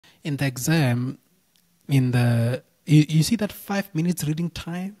in the exam, you see that 5 minutes reading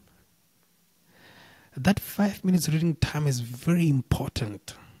time? That 5 minutes reading time is very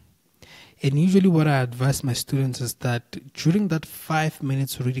important. And usually what I advise my students is that during that 5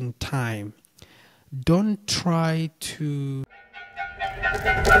 minutes reading time, don't try to...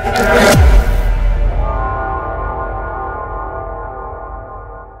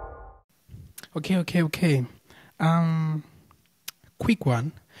 Okay. Quick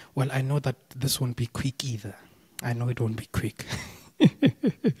one. Well, I know that this won't be quick either. I know it won't be quick.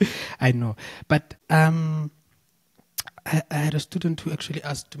 I know. But I had a student who actually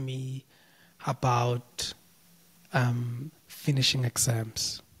asked me about finishing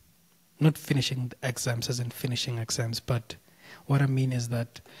exams. Not finishing the exams as in finishing exams, but what I mean is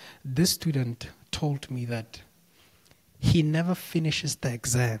that this student told me that he never finishes the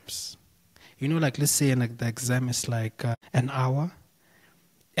exams. You know, like let's say the exam is like an hour,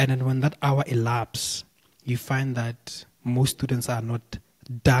 and then when that hour elapses, you find that most students are not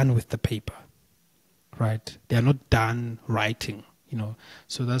done with the paper, right? They are not done writing,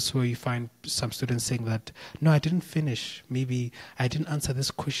 So that's where you find some students saying that, no, I didn't finish. Maybe I didn't answer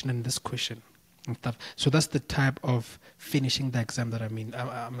this question and this question and stuff. So that's the type of finishing the exam that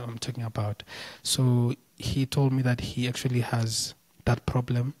I'm talking about. So he told me that he actually has that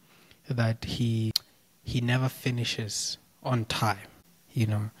problem, that he never finishes on time,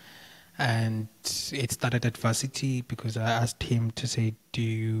 And it started at varsity because I asked him to say, did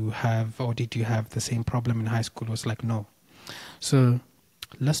you have the same problem in high school? I was like, no. So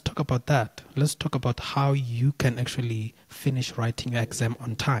let's talk about that. Let's talk about how you can actually finish writing your exam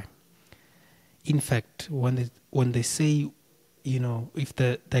on time. In fact, when they say, if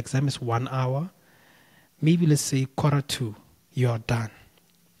the exam is 1 hour, maybe let's say 1:45, you are done.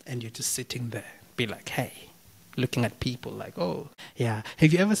 And you're just sitting there, be like, hey, looking at people like, oh, yeah.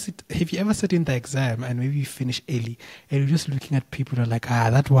 Have you ever sat in the exam and maybe you finish early and you're just looking at people who are like,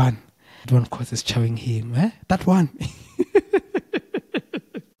 that one course is showing him, that one.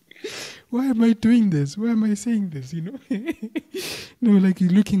 Why am I doing this? Why am I saying this? No, like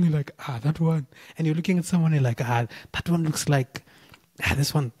you're looking like, that one. And you're looking at someone and you're like, that one looks like,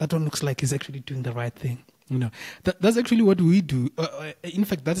 that one looks like he's actually doing the right thing. That's actually what we do. In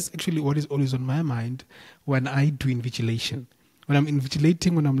fact, that is actually what is always on my mind when I do invigilation. When I'm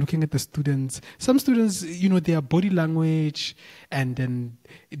invigilating, when I'm looking at the students, some students, their body language and then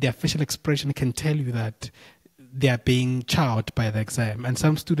their facial expression can tell you that they are being chowed by the exam. And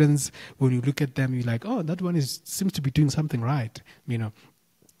some students, when you look at them, you're like, oh, that one seems to be doing something right,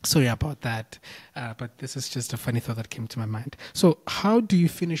 Sorry about that, but this is just a funny thought that came to my mind. So how do you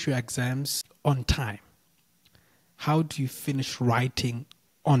finish your exams on time? How do you finish writing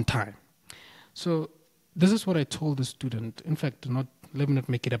on time? So this is what I told the student. In fact, let me not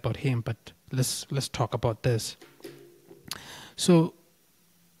make it about him, but let's talk about this. So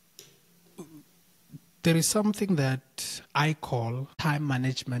there is something that I call time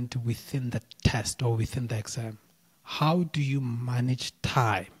management within the test or within the exam. How do you manage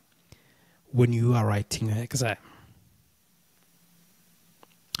time when you are writing an exam?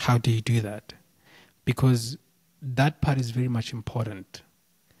 How do you do that? Because that part is very much important.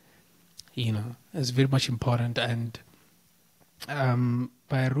 It's very much important. And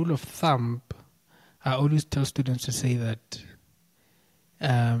by a rule of thumb, I always tell students to say that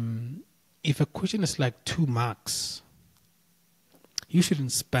if a question is like 2 marks, you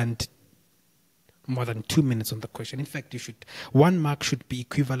shouldn't spend more than 2 minutes on the question. In fact, 1 mark should be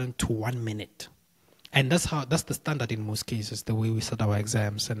equivalent to 1 minute. And that's the standard in most cases, the way we set our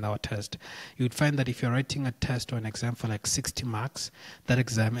exams and our test. You would find that if you're writing a test or an exam for like 60 marks, that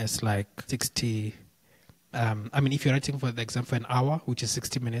exam is like 60. If you're writing for the exam for an hour, which is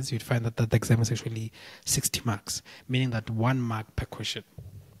 60 minutes, you'd find that the exam is actually 60 marks, meaning that 1 mark per question.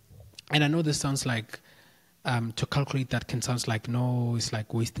 And I know this sounds like, to calculate that can sound like, no, it's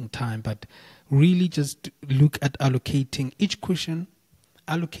like wasting time, but really just look at allocating each question,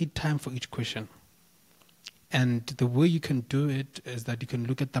 allocate time for each question. And the way you can do it is that you can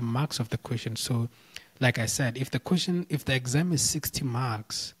look at the marks of the question. So, like I said, if the exam is 60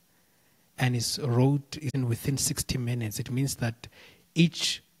 marks and is wrote within 60 minutes, it means that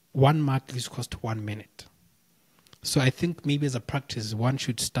each 1 mark is cost 1 minute. So I think maybe as a practice, one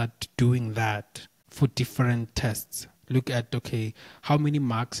should start doing that for different tests. Look at, okay, how many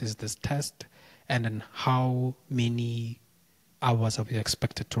marks is this test? And then how many hours are we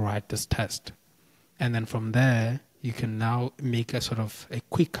expected to write this test? And then from there, you can now make a sort of a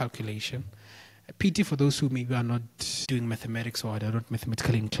quick calculation PT for those who maybe are not doing mathematics or are not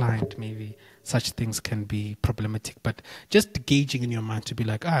mathematically inclined, maybe such things can be problematic. But just gauging in your mind to be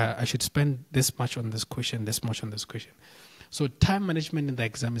like, I should spend this much on this question, this much on this question. So time management in the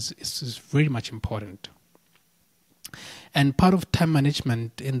exam is very much important. And part of time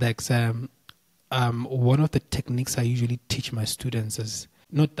management in the exam, one of the techniques I usually teach my students is,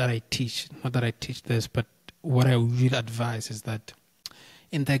 not that I teach this, but what I usually advise is that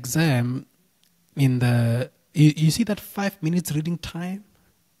in the exam, you see that 5 minutes reading time?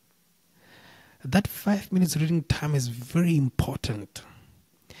 That 5 minutes reading time is very important.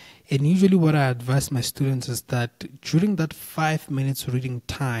 And usually what I advise my students is that during that 5 minutes reading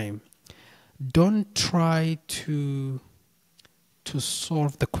time, don't try to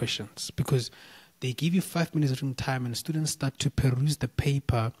solve the questions, because they give you 5 minutes reading time and students start to peruse the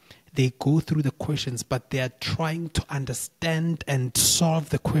paper. They go through the questions, but they are trying to understand and solve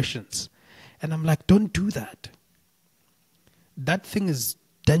the questions. And I'm like, don't do that. That thing is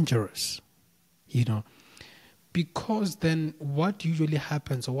dangerous, because then what usually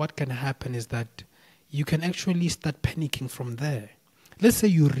happens, or what can happen, is that you can actually start panicking from there. Let's say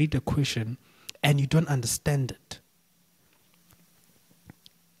you read a question and you don't understand it.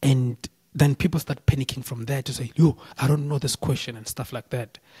 And then people start panicking from there to say, I don't know this question and stuff like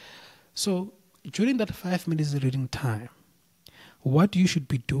that. So during that 5 minutes reading time, what you should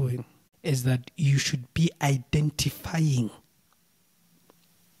be doing is that you should be identifying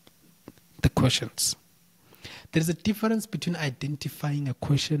the questions. There's a difference between identifying a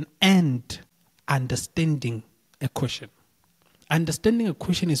question and understanding a question. Understanding a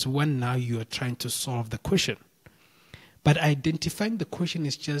question is when now you are trying to solve the question. But identifying the question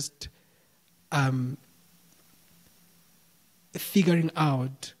is just figuring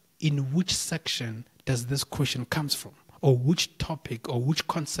out in which section does this question comes from, or which topic or which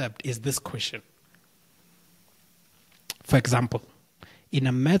concept is this question. For example, in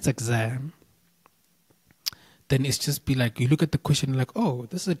a maths exam, then it's just be like, you look at the question like, oh,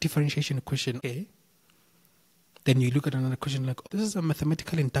 this is a differentiation question, okay. Then you look at another question like, oh, this is a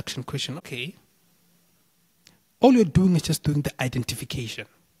mathematical induction question, okay. All you're doing is just doing the identification.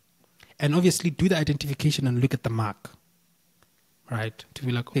 And obviously do the identification and look at the mark, right? To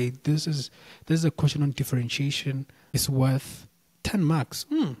be like, okay, this is a question on differentiation. It's worth 10 marks.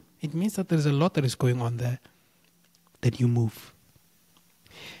 It means that there's a lot that is going on there. Then you move.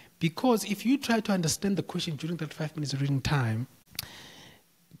 Because if you try to understand the question during that 5 minutes reading time,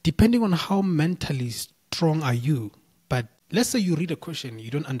 depending on how mentally strong are you, but let's say you read a question, you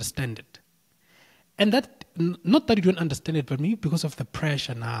don't understand it. And that, not that you don't understand it, but maybe because of the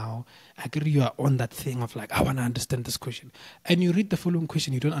pressure now, I agree you are on that thing of like, I want to understand this question. And you read the following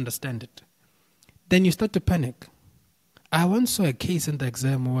question, you don't understand it. Then you start to panic. I once saw a case in the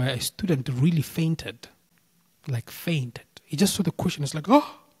exam where a student really fainted. He just saw the question, it's like,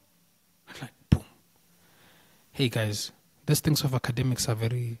 oh! I'm like, boom. Hey guys, these things of academics are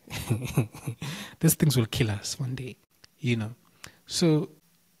very, these things will kill us one day, So,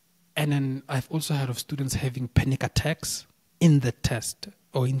 and then I've also heard of students having panic attacks in the test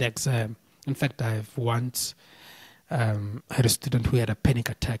or in the exam. In fact, I've once had a student who had a panic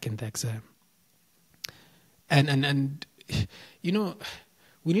attack in the exam. And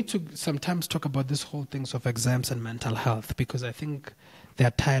we need to sometimes talk about this whole things of exams and mental health, because I think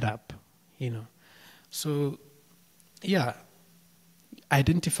they're tied up, So, yeah,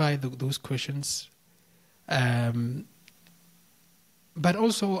 identify those questions. But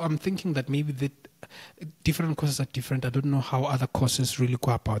also, I'm thinking that maybe the different courses are different. I don't know how other courses really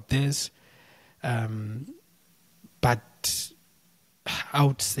go about this. But I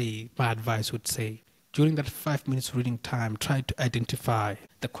would say, my advice would say, during that 5 minutes reading time, try to identify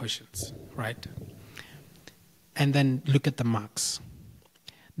the questions, right? And then look at the marks.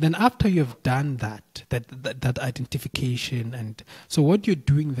 Then after you've done that identification, and so what you're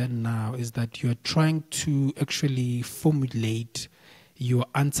doing then now is that you're trying to actually formulate your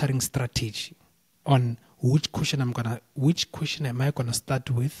answering strategy on which question am I gonna start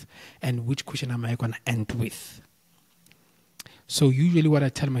with and which question am I gonna end with. So usually what I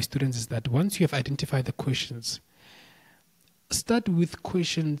tell my students is that once you have identified the questions, start with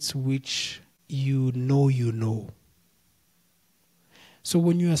questions which you know. So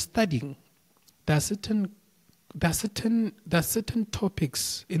when you are studying, there are certain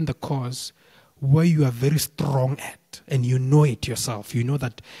topics in the course where you are very strong at, and you know it yourself. You know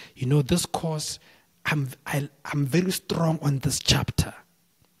that, this course, I'm very strong on this chapter.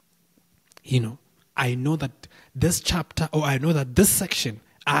 I know that this chapter, or I know that this section,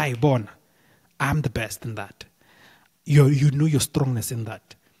 I'm the best in that. You know your strongness in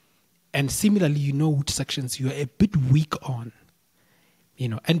that. And similarly, you know which sections you're a bit weak on.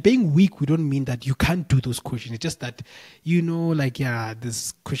 And being weak, we don't mean that you can't do those questions. It's just that,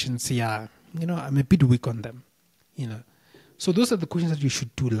 these questions, I'm a bit weak on them, So those are the questions that you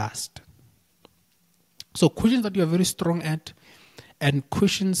should do last. So questions that you are very strong at, and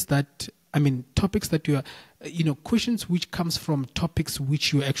questions that, topics that you are, questions which comes from topics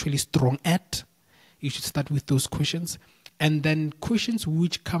which you're actually strong at. You should start with those questions. And then questions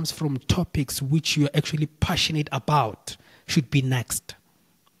which comes from topics which you're actually passionate about should be next.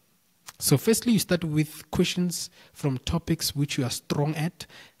 So firstly, you start with questions from topics which you are strong at.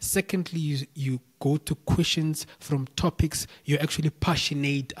 Secondly, you go to questions from topics you're actually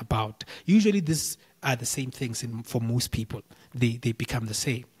passionate about. Usually these are the same things for most people. They become the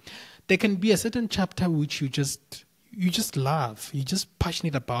same. There can be a certain chapter which you just love. You're just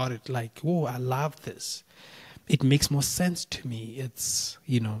passionate about it. Like, oh, I love this. It makes more sense to me. It's,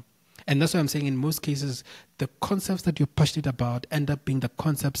 And that's why I'm saying in most cases, the concepts that you're passionate about end up being the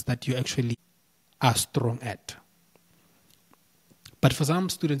concepts that you actually are strong at. But for some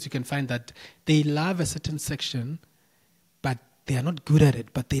students, you can find that they love a certain section, but they are not good at it,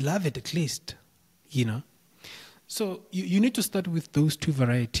 but they love it at least, So you need to start with those two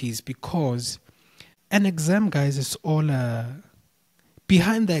varieties, because an exam, guys, is all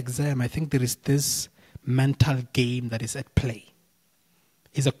behind the exam. I think there is this mental game that is at play.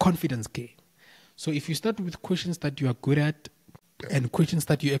 It's a confidence game. So if you start with questions that you are good at and questions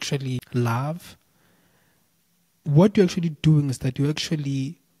that you actually love, what you're actually doing is that you're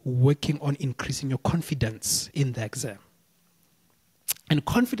actually working on increasing your confidence in the exam. And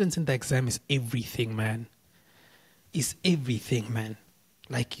confidence in the exam is everything, man. It's everything, man.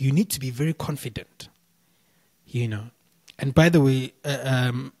 Like, you need to be very confident, And by the way,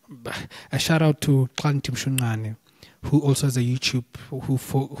 a shout out to Klan Timshungane, who also has a YouTube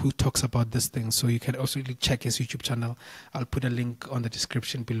who talks about this thing. So you can also really check his YouTube channel. I'll put a link on the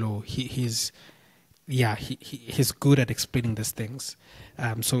description below. He's good at explaining these things.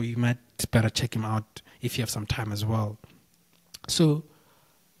 So you might better check him out if you have some time as well. So,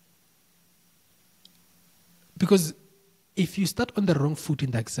 because if you start on the wrong foot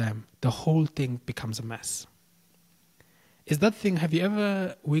in the exam, the whole thing becomes a mess. Is that thing, have you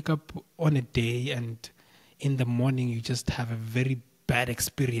ever wake up on a day and in the morning you just have a very bad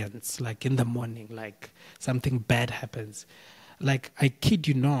experience, like in the morning, like something bad happens? Like, I kid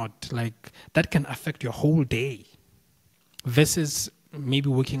you not, like that can affect your whole day. Versus maybe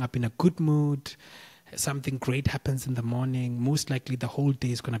waking up in a good mood, something great happens in the morning, most likely the whole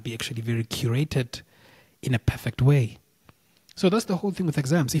day is going to be actually very curated in a perfect way. So that's the whole thing with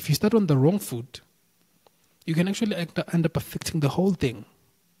exams. If you start on the wrong foot, you can actually end up affecting the whole thing.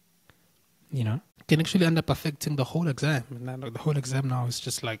 You can actually end up affecting the whole exam. And the whole exam now is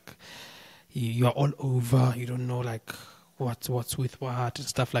just like, you're all over. You don't know like what's with what and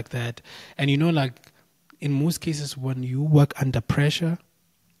stuff like that. And like in most cases when you work under pressure,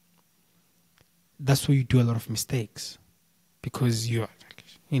 that's where you do a lot of mistakes, because you're,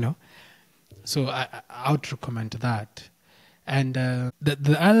 So I would recommend that. And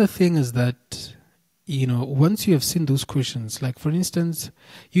the other thing is that, once you have seen those questions, like for instance,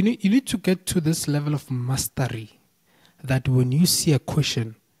 you need to get to this level of mastery that when you see a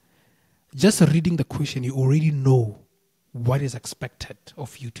question, just reading the question, you already know what is expected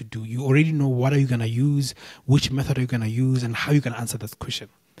of you to do. You already know what are you going to use, which method are you going to use, and how you're going to answer this question.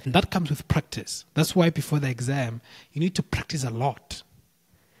 And that comes with practice. That's why before the exam, you need to practice a lot,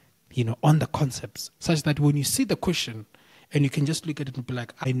 on the concepts, such that when you see the question, and you can just look at it and be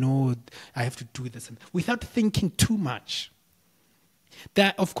like, I know I have to do this, and without thinking too much.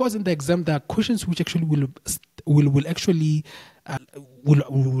 There, of course, in the exam, there are questions which actually will actually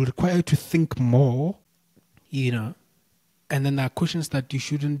will require you to think more, and then there are questions that you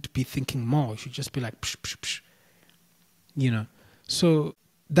shouldn't be thinking more. You should just be like, psh, psh, psh, So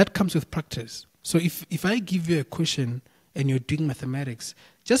that comes with practice. So if I give you a question and you're doing mathematics,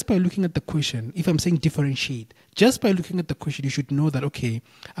 just by looking at the question, if I'm saying differentiate, just by looking at the question, you should know that, okay,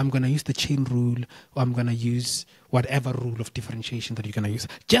 I'm going to use the chain rule, or I'm going to use whatever rule of differentiation that you're going to use,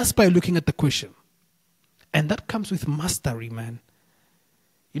 just by looking at the question. And that comes with mastery, man.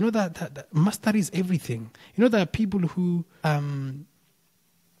 That mastery is everything. There are people who, and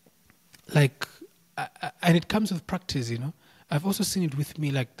it comes with practice, I've also seen it with me,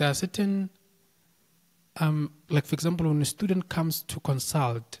 like there are certain, like for example, when a student comes to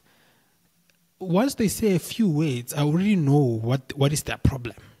consult, once they say a few words, I already know what is their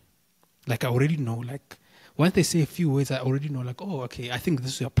problem. Like I already know, like once they say a few words, I already know, like, oh, okay, I think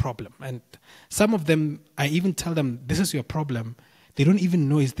this is your problem. And some of them, I even tell them, this is your problem, they don't even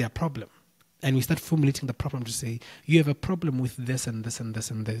know is their problem. And we start formulating the problem to say, you have a problem with this and this and this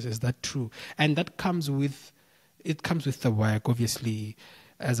and this. Is that true? And that comes with the work. Obviously,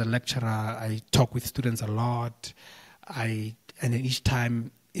 as a lecturer, I talk with students a lot. And then each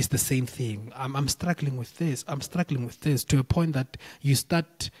time it's the same thing. I'm struggling with this. I'm struggling with this, to a point that you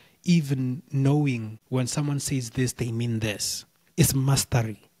start even knowing when someone says this, they mean this. It's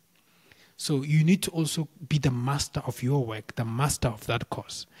mastery. So you need to also be the master of your work, the master of that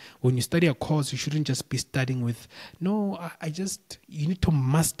course. When you study a course, you shouldn't just be studying with, no, you need to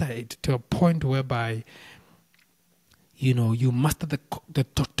master it to a point whereby, you master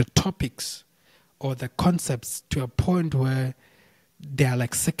the topics or the concepts to a point where they are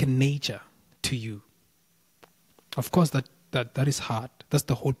like second nature to you. Of course, that is hard. That's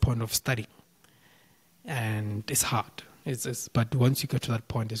the whole point of studying. And it's hard. But once you get to that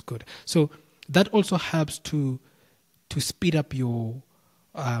point, it's good. So that also helps to speed up your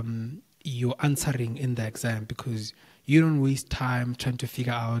answering in the exam, because you don't waste time trying to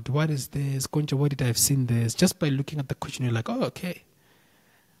figure out, what is this? Konja, where did I have seen this? Just by looking at the question, you're like, oh, okay.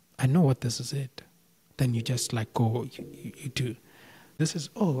 I know what this is it. Then you just like go, you do. This is,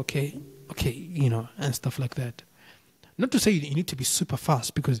 oh, okay, and stuff like that. Not to say you need to be super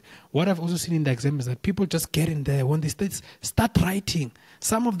fast, because what I've also seen in the exam is that people just get in there. When they start writing,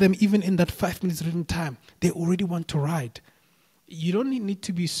 some of them, even in that 5 minutes reading time, they already want to write. You don't need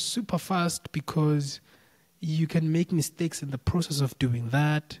to be super fast, because you can make mistakes in the process of doing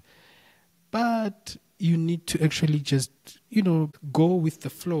that. But you need to actually just, go with the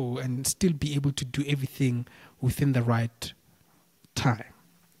flow and still be able to do everything within the right time.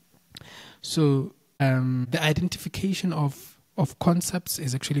 So the identification of concepts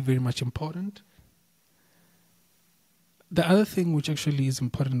is actually very much important. The other thing which actually is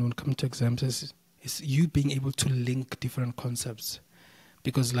important when it comes to exams is you being able to link different concepts.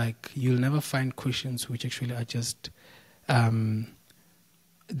 Because you'll never find questions which actually are just,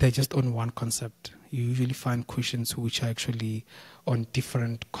 they're just on one concept. You usually find questions which are actually on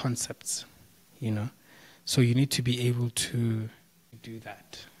different concepts, So you need to be able to do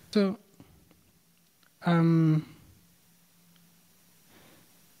that. So, the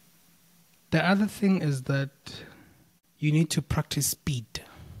other thing is that you need to practice speed.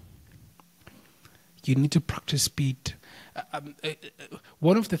 You need to practice speed.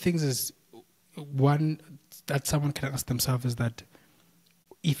 One of the things is, that someone can ask themselves is that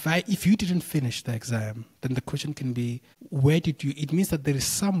if you didn't finish the exam, then the question can be, where did you? It means that there is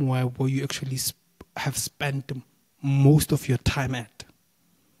somewhere where you actually have spent most of your time at.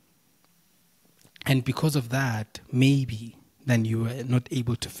 And because of that, maybe then you were not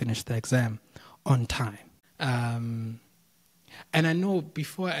able to finish the exam on time. And I know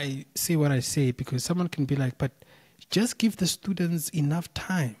before I say what I say, because someone can be like, but just give the students enough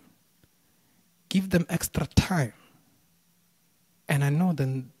time. Give them extra time. And I know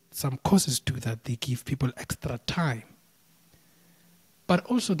then some courses do that. They give people extra time. But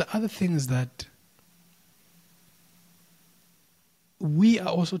also the other thing is that we are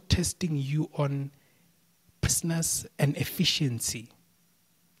also testing you on business and efficiency.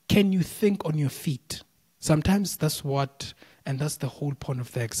 Can you think on your feet? Sometimes that's that's the whole point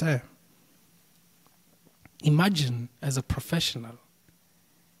of the exam. Imagine as a professional,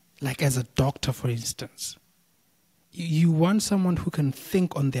 like as a doctor, for instance, you want someone who can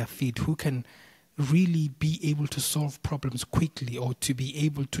think on their feet, who can really be able to solve problems quickly or to be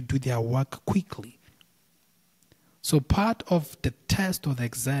able to do their work quickly. So part of the test or the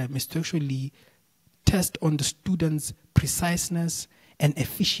exam is to actually test on the students' preciseness and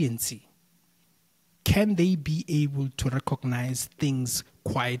efficiency. Can they be able to recognize things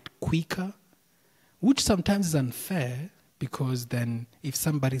quite quicker? Which sometimes is unfair, because then if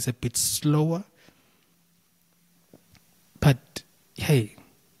somebody's a bit slower, but hey,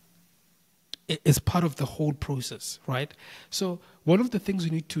 it's part of the whole process, right? So one of the things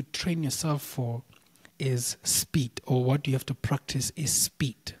you need to train yourself for is speed, or what you have to practice is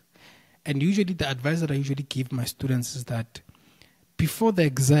speed. And usually the advice that I usually give my students is that before the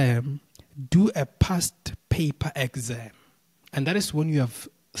exam, do a past paper exam. And that is when you have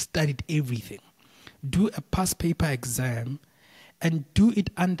studied everything. Do a past paper exam and do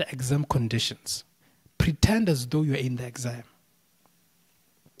it under exam conditions. Pretend as though you're in the exam.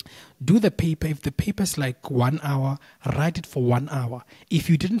 Do the paper. If the paper is like 1 hour, write it for 1 hour. If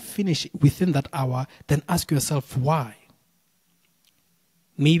you didn't finish within that hour, then ask yourself why.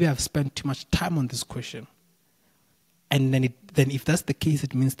 Maybe I've spent too much time on this question. And then if that's the case,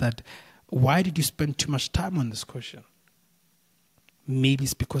 it means that, why did you spend too much time on this question? Maybe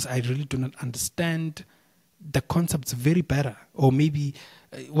it's because I really do not understand the concept's very better, or maybe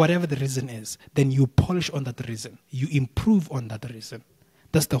whatever the reason is, then you polish on that reason. You improve on that reason.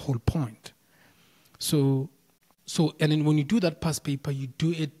 That's the whole point. So, and then when you do that past paper, you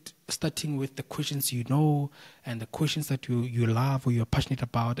do it starting with the questions you know and the questions that you love or you're passionate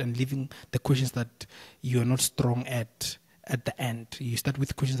about, and leaving the questions that you're not strong at the end. You start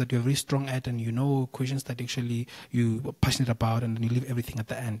with questions that you're very strong at, and you know questions that actually you're passionate about, and then you leave everything at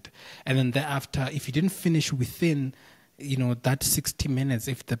the end. And then thereafter, if you didn't finish within, that 60 minutes,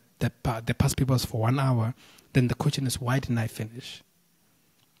 if the past paper was for 1 hour, then the question is, why didn't I finish?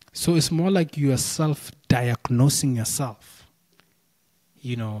 So it's more like you are self-diagnosing yourself.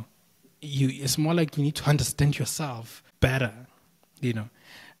 It's more like you need to understand yourself better,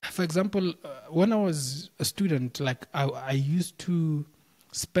 For example, when I was a student, like I used to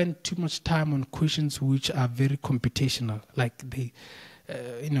spend too much time on questions which are very computational. Like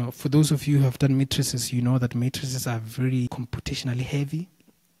for those of you who have done matrices, you know that matrices are very computationally heavy.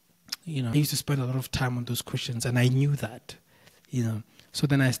 I used to spend a lot of time on those questions, and I knew that, So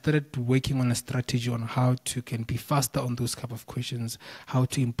then I started working on a strategy on how to can be faster on those type of questions, how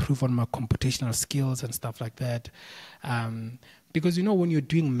to improve on my computational skills and stuff like that. Because, when you're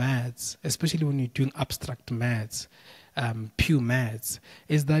doing maths, especially when you're doing abstract maths, pure maths,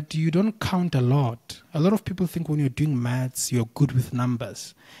 is that you don't count a lot. A lot of people think when you're doing maths, you're good with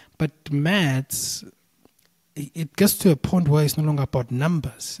numbers. But maths, it gets to a point where it's no longer about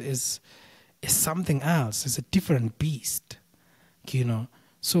numbers. It's something else. It's a different beast.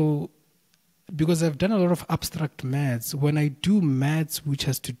 So because I've done a lot of abstract maths, when I do maths which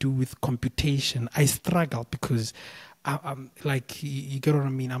has to do with computation, I struggle because I'm like, you get what I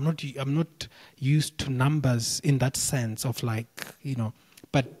mean? I'm not used to numbers in that sense of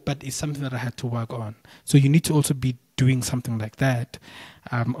but it's something that I had to work on. So you need to also be doing something like that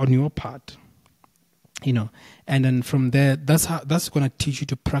on your part. And then from there, that's going to teach you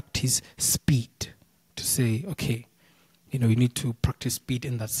to practice speed, to say, okay, you need to practice speed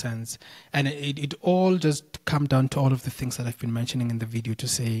in that sense. And it all just come down to all of the things that I've been mentioning in the video, to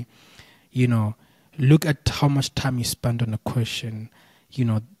say, look at how much time you spend on a question,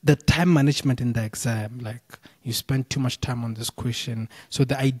 the time management in the exam, like you spend too much time on this question. So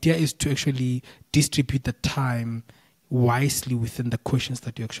the idea is to actually distribute the time wisely within the questions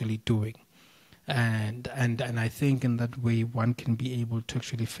that you're actually doing. And I think in that way, one can be able to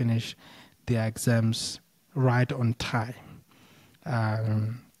actually finish their exams right on time.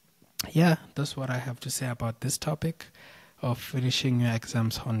 That's what I have to say about this topic of finishing your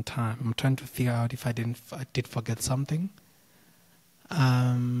exams on time. I'm trying to figure out if I did forget something.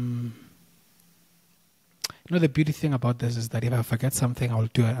 The beauty thing about this is that if I forget something, I'll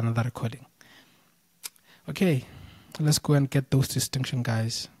do another recording. Okay, let's go and get those distinctions,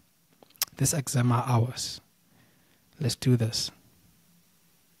 guys. This exam are ours. Let's do this.